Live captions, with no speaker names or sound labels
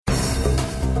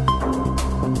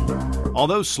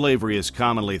Although slavery is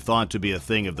commonly thought to be a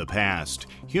thing of the past,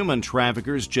 human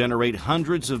traffickers generate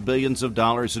hundreds of billions of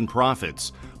dollars in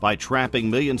profits by trapping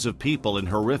millions of people in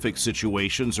horrific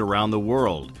situations around the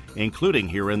world, including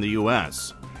here in the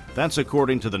U.S. That's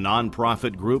according to the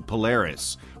nonprofit group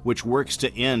Polaris, which works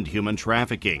to end human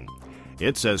trafficking.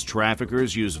 It says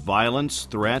traffickers use violence,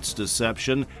 threats,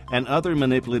 deception, and other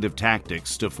manipulative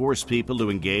tactics to force people to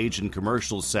engage in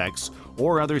commercial sex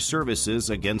or other services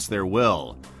against their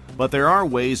will. But there are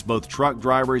ways both truck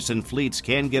drivers and fleets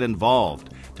can get involved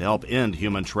to help end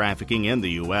human trafficking in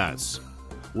the U.S.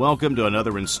 Welcome to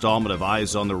another installment of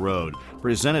Eyes on the Road,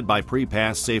 presented by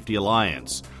Prepass Safety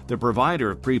Alliance, the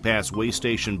provider of Prepass Way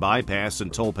Station Bypass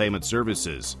and Toll Payment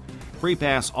Services.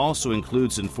 Prepass also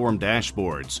includes informed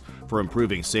dashboards for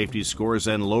improving safety scores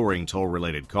and lowering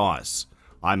toll-related costs.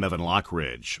 I'm Evan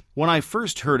Lockridge. When I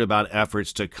first heard about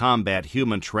efforts to combat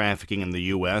human trafficking in the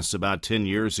U.S. about 10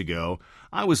 years ago,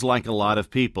 I was like a lot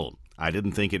of people. I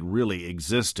didn't think it really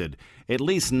existed, at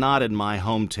least not in my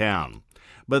hometown.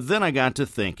 But then I got to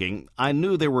thinking, I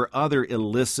knew there were other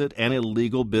illicit and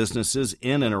illegal businesses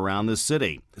in and around the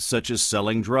city, such as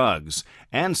selling drugs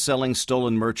and selling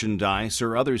stolen merchandise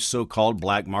or other so-called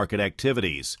black market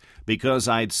activities, because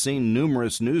I'd seen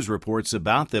numerous news reports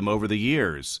about them over the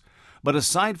years. But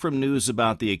aside from news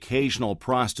about the occasional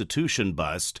prostitution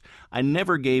bust, I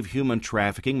never gave human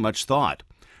trafficking much thought.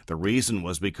 The reason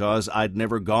was because I'd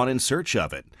never gone in search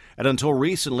of it, and until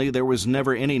recently there was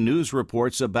never any news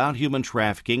reports about human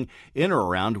trafficking in or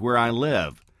around where I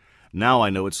live. Now I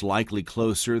know it's likely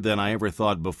closer than I ever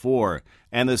thought before,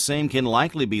 and the same can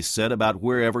likely be said about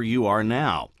wherever you are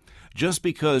now. Just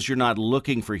because you're not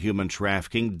looking for human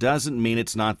trafficking doesn't mean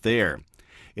it's not there.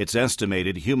 It's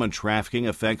estimated human trafficking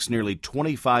affects nearly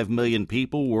 25 million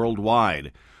people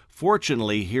worldwide.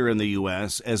 Fortunately, here in the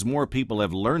U.S., as more people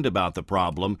have learned about the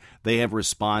problem, they have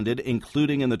responded,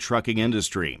 including in the trucking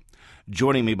industry.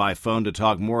 Joining me by phone to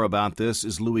talk more about this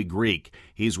is Louis Greek.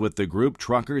 He's with the group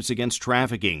Truckers Against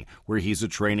Trafficking, where he's a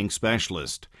training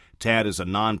specialist. TAD is a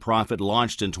nonprofit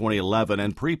launched in 2011,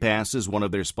 and Prepass is one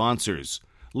of their sponsors.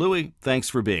 Louis, thanks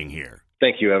for being here.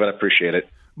 Thank you, Evan. I appreciate it.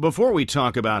 Before we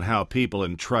talk about how people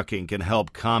in trucking can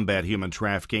help combat human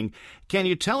trafficking, can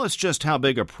you tell us just how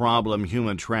big a problem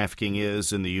human trafficking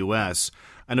is in the U.S.?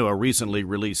 I know a recently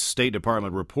released State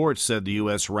Department report said the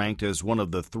U.S. ranked as one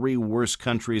of the 3 worst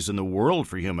countries in the world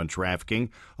for human trafficking,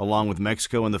 along with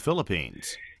Mexico and the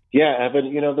Philippines. Yeah,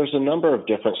 Evan, there's a number of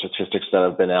different statistics that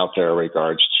have been out there in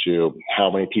regards to how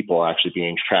many people are actually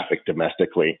being trafficked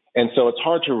domestically. And so it's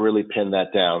hard to really pin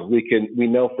that down. We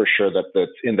know for sure that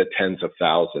it's in the tens of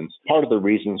thousands. Part of the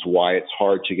reasons why it's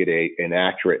hard to get an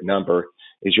accurate number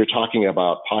is you're talking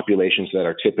about populations that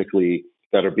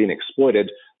are being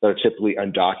exploited, that are typically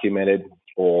undocumented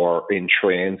or in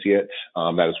transient.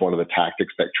 That is one of the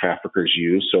tactics that traffickers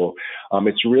use. So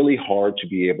it's really hard to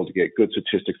be able to get good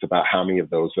statistics about how many of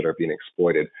those that are being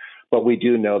exploited. But we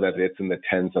do know that it's in the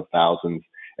tens of thousands.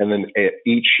 And then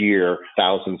each year,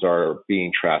 thousands are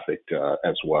being trafficked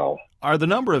as well. Are the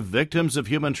number of victims of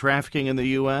human trafficking in the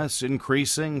U.S.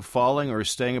 increasing, falling, or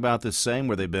staying about the same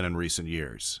where they've been in recent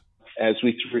years? As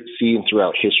we've seen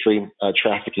throughout history,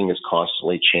 trafficking is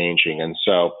constantly changing. And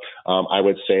so I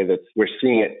would say that we're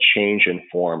seeing it change in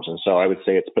forms. And so I would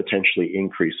say it's potentially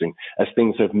increasing. As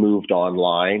things have moved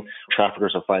online,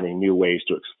 traffickers are finding new ways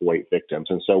to exploit victims.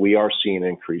 And so we are seeing an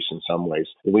increase in some ways.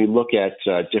 When we look at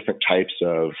different types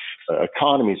of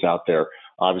economies out there,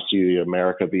 obviously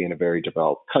America being a very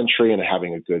developed country and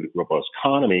having a good, robust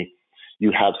economy,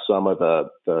 you have some of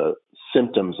the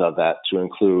symptoms of that to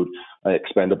include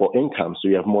expendable income. So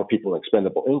you have more people with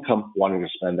expendable income wanting to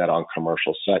spend that on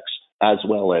commercial sex, as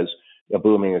well as a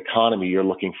booming economy. You're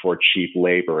looking for cheap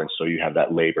labor, and so you have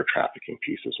that labor trafficking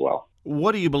piece as well.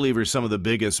 What do you believe are some of the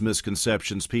biggest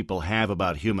misconceptions people have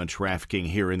about human trafficking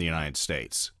here in the United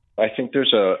States? I think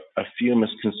there's a few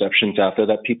misconceptions out there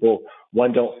that people,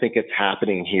 one, don't think it's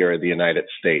happening here in the United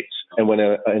States. And when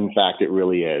in fact it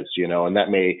really is, and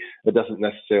that doesn't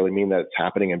necessarily mean that it's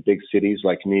happening in big cities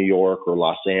like New York or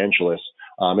Los Angeles.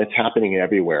 It's happening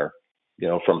everywhere.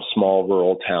 From small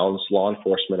rural towns, law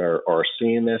enforcement are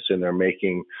seeing this, and they're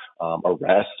making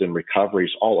arrests and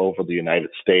recoveries all over the United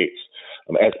States.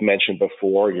 As mentioned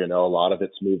before, a lot of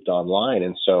it's moved online.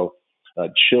 And so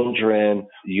children,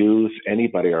 youth,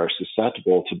 anybody are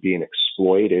susceptible to being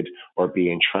exploited or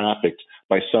being trafficked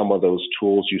by some of those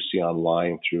tools you see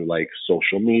online through like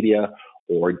social media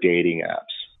or dating apps.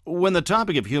 When the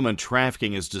topic of human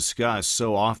trafficking is discussed,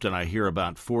 so often I hear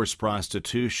about forced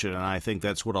prostitution, and I think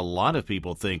that's what a lot of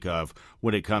people think of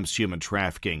when it comes to human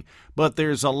trafficking. But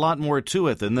there's a lot more to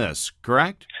it than this,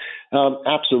 correct?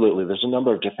 Absolutely. There's a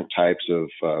number of different types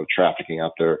of trafficking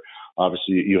out there.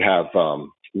 Obviously, you have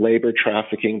labor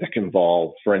trafficking that can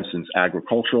involve, for instance,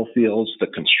 agricultural fields, the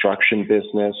construction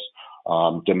business,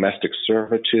 domestic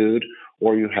servitude,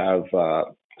 or you have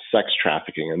sex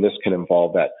trafficking. And this can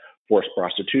involve that forced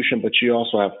prostitution, but you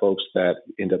also have folks that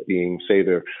end up being, say,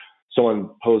 someone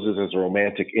poses as a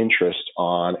romantic interest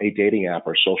on a dating app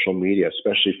or social media,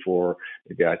 especially for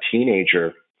maybe a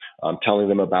teenager, telling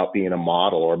them about being a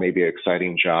model or maybe an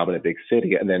exciting job in a big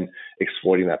city, and then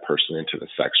exploiting that person into the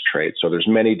sex trade. So there's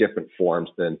many different forms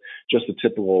than just the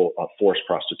typical forced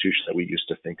prostitution that we used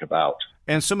to think about.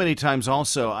 And so many times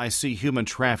also I see human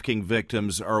trafficking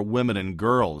victims are women and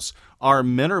girls. Are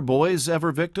men or boys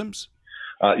ever victims?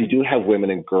 You do have women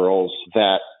and girls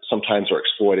that sometimes are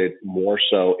exploited more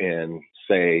so in,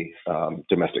 say,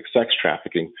 domestic sex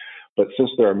trafficking. But since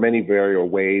there are many various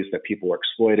ways that people are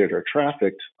exploited or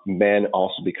trafficked, men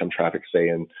also become trafficked, say,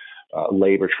 in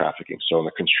labor trafficking. So in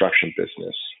the construction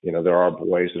business, there are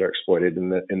boys that are exploited in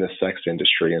the sex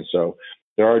industry. And so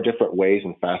there are different ways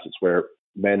and facets where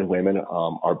men and women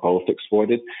are both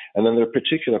exploited. And then there are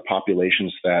particular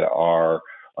populations that are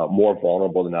more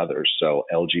vulnerable than others. So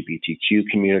LGBTQ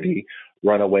community,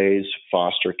 runaways,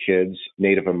 foster kids,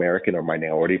 Native American or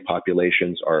minority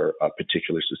populations are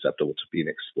particularly susceptible to being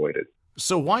exploited.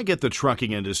 So why get the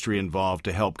trucking industry involved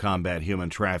to help combat human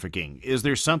trafficking? Is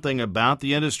there something about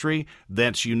the industry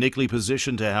that's uniquely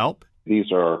positioned to help?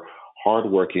 These are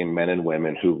hardworking men and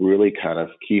women who really kind of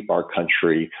keep our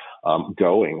country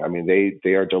going. I mean,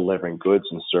 they are delivering goods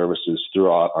and services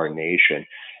throughout our nation.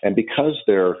 And because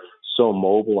they're so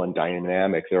mobile and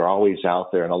dynamic, they're always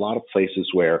out there. In a lot of places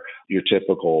where your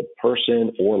typical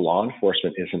person or law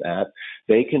enforcement isn't at,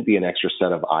 they can be an extra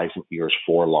set of eyes and ears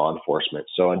for law enforcement.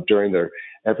 So during their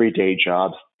everyday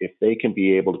jobs, if they can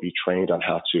be able to be trained on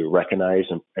how to recognize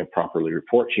and properly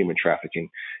report human trafficking,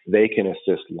 they can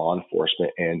assist law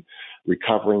enforcement in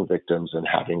recovering victims and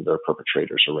having their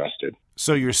perpetrators arrested.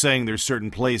 So you're saying there's certain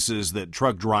places that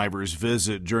truck drivers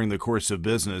visit during the course of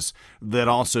business that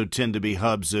also tend to be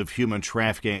hubs of human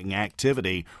trafficking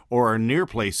activity or are near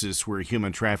places where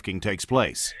human trafficking takes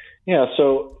place? Yeah,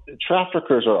 so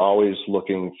traffickers are always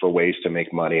looking for ways to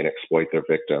make money and exploit their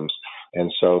victims.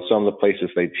 And so some of the places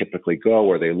they typically go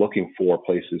are they looking for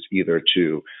places either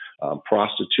to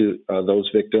prostitute those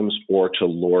victims or to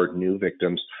lure new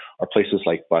victims are places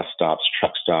like bus stops,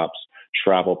 truck stops,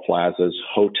 travel plazas,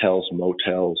 hotels,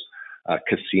 motels,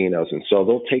 casinos. And so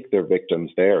they'll take their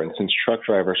victims there. And since truck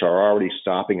drivers are already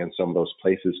stopping in some of those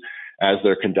places as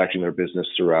they're conducting their business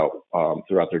throughout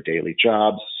their daily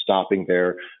jobs, stopping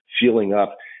there, fueling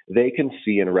up, they can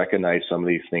see and recognize some of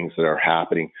these things that are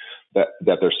happening that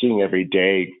they're seeing every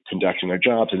day conducting their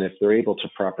jobs. And if they're able to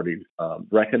properly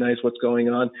recognize what's going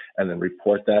on and then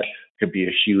report that, could be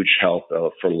a huge help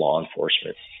for law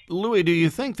enforcement. Louis, do you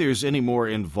think there's any more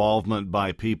involvement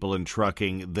by people in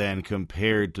trucking than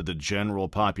compared to the general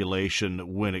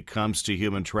population when it comes to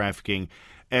human trafficking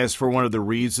as for one of the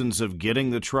reasons of getting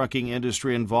the trucking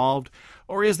industry involved?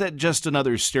 Or is that just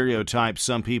another stereotype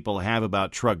some people have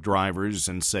about truck drivers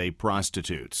and, say,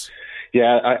 prostitutes?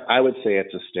 Yeah, I would say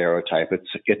it's a stereotype.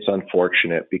 It's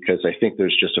unfortunate because I think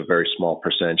there's just a very small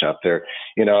percentage out there.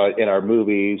 In our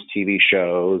movies, TV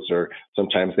shows, or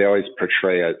sometimes they always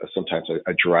portray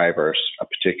a driver a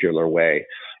particular way.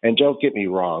 And don't get me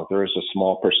wrong, there is a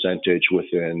small percentage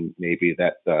within maybe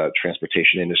that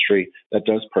transportation industry that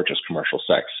does purchase commercial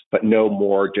sex, but no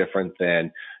more different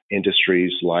than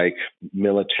industries like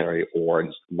military or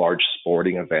large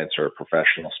sporting events or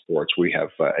professional sports. We have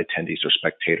attendees or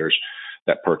spectators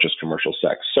that purchase commercial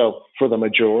sex. So for the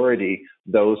majority,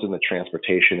 those in the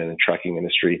transportation and the trucking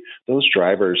industry, those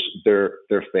drivers, they're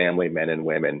family men and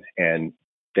women, and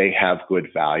they have good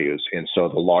values. And so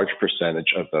the large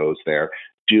percentage of those there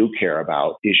do care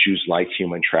about issues like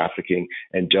human trafficking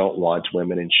and don't want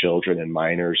women and children and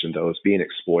minors and those being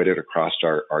exploited across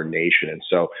our nation. And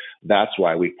so that's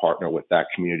why we partner with that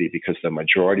community, because the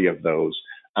majority of those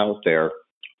out there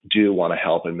do want to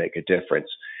help and make a difference.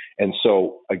 And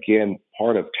so, again,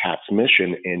 part of TAP's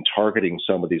mission in targeting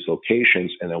some of these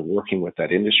locations and then working with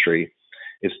that industry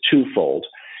is twofold.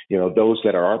 Those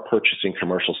that are purchasing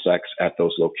commercial sex at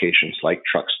those locations like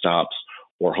truck stops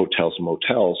or hotels and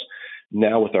motels,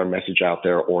 now with our message out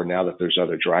there, or now that there's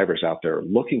other drivers out there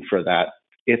looking for that,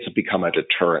 it's become a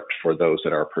deterrent for those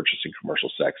that are purchasing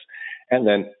commercial sex. And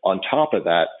then on top of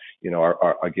that,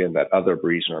 again, that other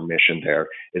reason or mission there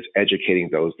is educating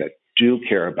those that do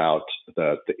care about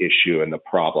the issue and the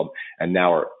problem, and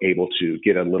now are able to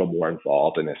get a little more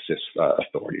involved and assist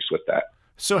authorities with that.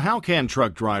 So how can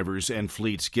truck drivers and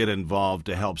fleets get involved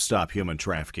to help stop human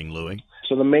trafficking, Louis?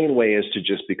 So the main way is to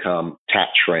just become TAT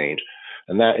trained.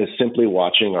 And that is simply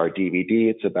watching our DVD.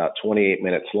 It's about 28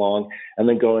 minutes long, and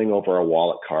then going over our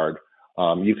wallet card.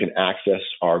 You can access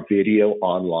our video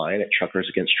online at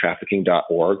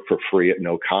truckersagainsttrafficking.org for free at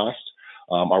no cost.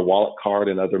 Our wallet card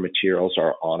and other materials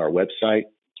are on our website.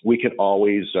 We can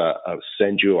always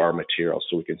send you our materials.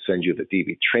 So we can send you the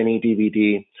training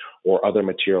DVD or other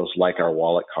materials like our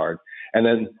wallet card. And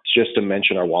then just to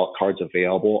mention, our wallet card's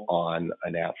available on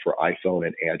an app for iPhone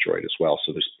and Android as well.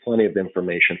 So there's plenty of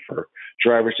information for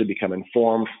drivers to become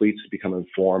informed, fleets to become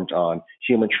informed on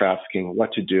human trafficking,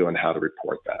 what to do, and how to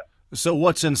report that. So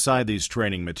what's inside these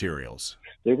training materials?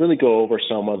 They really go over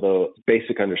some of the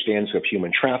basic understandings of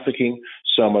human trafficking,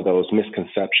 some of those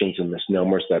misconceptions and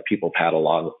misnomers that people have had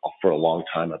for a long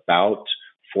time about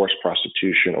forced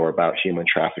prostitution or about human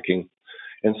trafficking,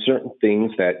 and certain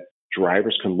things that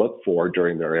drivers can look for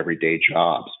during their everyday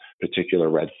jobs, particular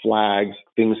red flags,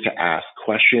 things to ask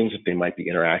questions if they might be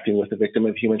interacting with a victim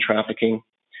of human trafficking,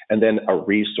 and then a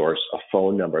resource, a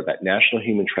phone number, that National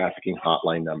Human Trafficking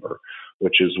Hotline number,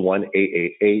 which is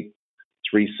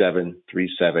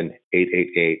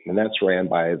 1-888-3737-888, and that's ran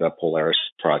by the Polaris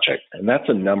Project. And that's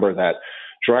a number that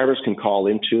drivers can call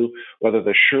into, whether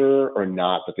they're sure or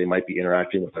not that they might be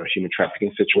interacting with a human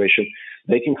trafficking situation.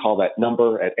 They can call that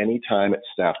number at any time. It's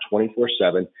staffed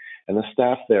 24/7, and the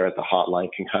staff there at the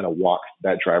hotline can kind of walk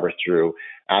that driver through,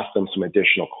 ask them some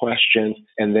additional questions,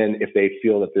 and then if they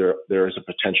feel that there is a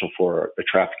potential for a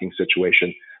trafficking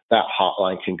situation, that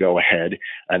hotline can go ahead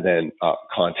and then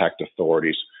contact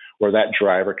authorities, where that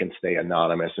driver can stay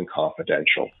anonymous and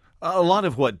confidential. A lot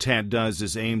of what TAT does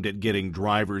is aimed at getting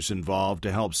drivers involved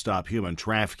to help stop human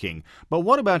trafficking. But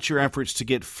what about your efforts to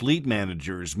get fleet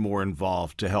managers more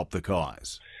involved to help the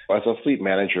cause? As a fleet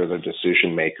manager, the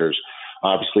decision makers,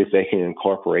 obviously, if they can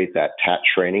incorporate that TAT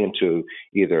training into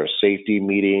either a safety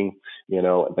meeting,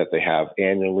 that they have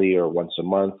annually or once a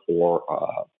month, or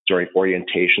during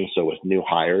orientation, so with new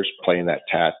hires, playing that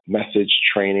TAT message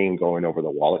training, going over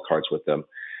the wallet cards with them.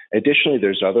 Additionally,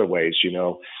 there's other ways,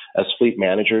 as fleet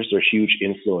managers, they're huge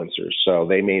influencers. So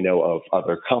they may know of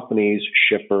other companies,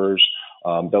 shippers,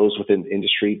 those within the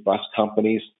industry, bus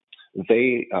companies.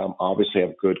 They obviously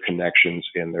have good connections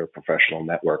in their professional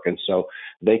network. And so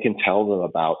they can tell them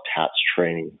about TAT's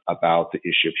training, about the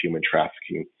issue of human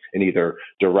trafficking, and either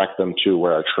direct them to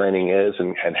where our training is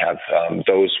and have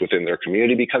those within their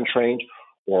community become trained,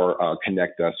 or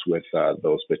connect us with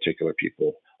those particular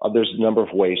people. There's a number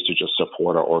of ways to just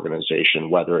support our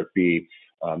organization, whether it be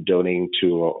donating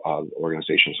to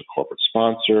organizations a corporate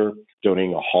sponsor,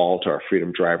 donating a haul to our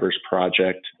Freedom Drivers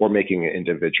Project, or making an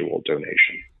individual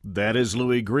donation. That is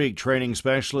Louis Greek, training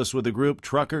specialist with the group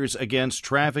Truckers Against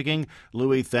Trafficking.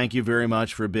 Louis, thank you very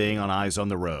much for being on Eyes on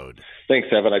the Road. Thanks,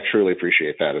 Evan. I truly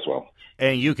appreciate that as well.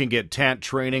 And you can get TAT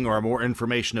training or more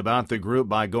information about the group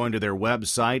by going to their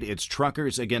website. It's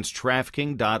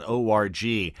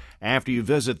truckersagainsttrafficking.org. After you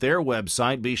visit their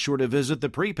website, be sure to visit the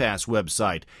PrePass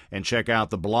website and check out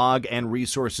the blog and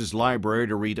resources library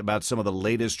to read about some of the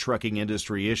latest trucking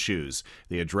industry issues.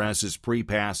 The address is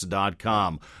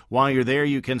prepass.com. While you're there,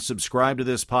 you can subscribe to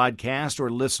this podcast or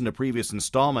listen to previous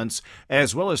installments,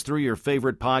 as well as through your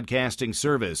favorite podcasting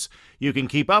service. You can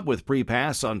keep up with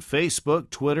PrePass on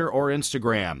Facebook, Twitter, or Instagram.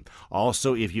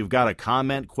 Also, if you've got a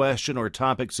comment, question, or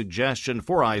topic suggestion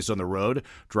for Eyes on the Road,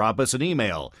 drop us an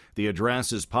email. The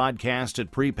address is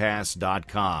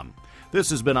podcast@prepass.com. This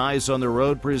has been Eyes on the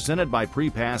Road, presented by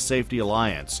PrePass Safety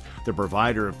Alliance, the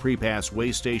provider of PrePass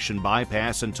way station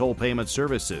bypass and toll payment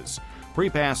services.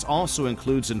 PrePass also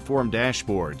includes informed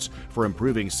dashboards for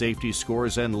improving safety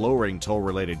scores and lowering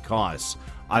toll-related costs.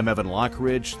 I'm Evan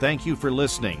Lockridge. Thank you for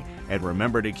listening, and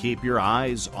remember to keep your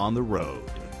eyes on the road.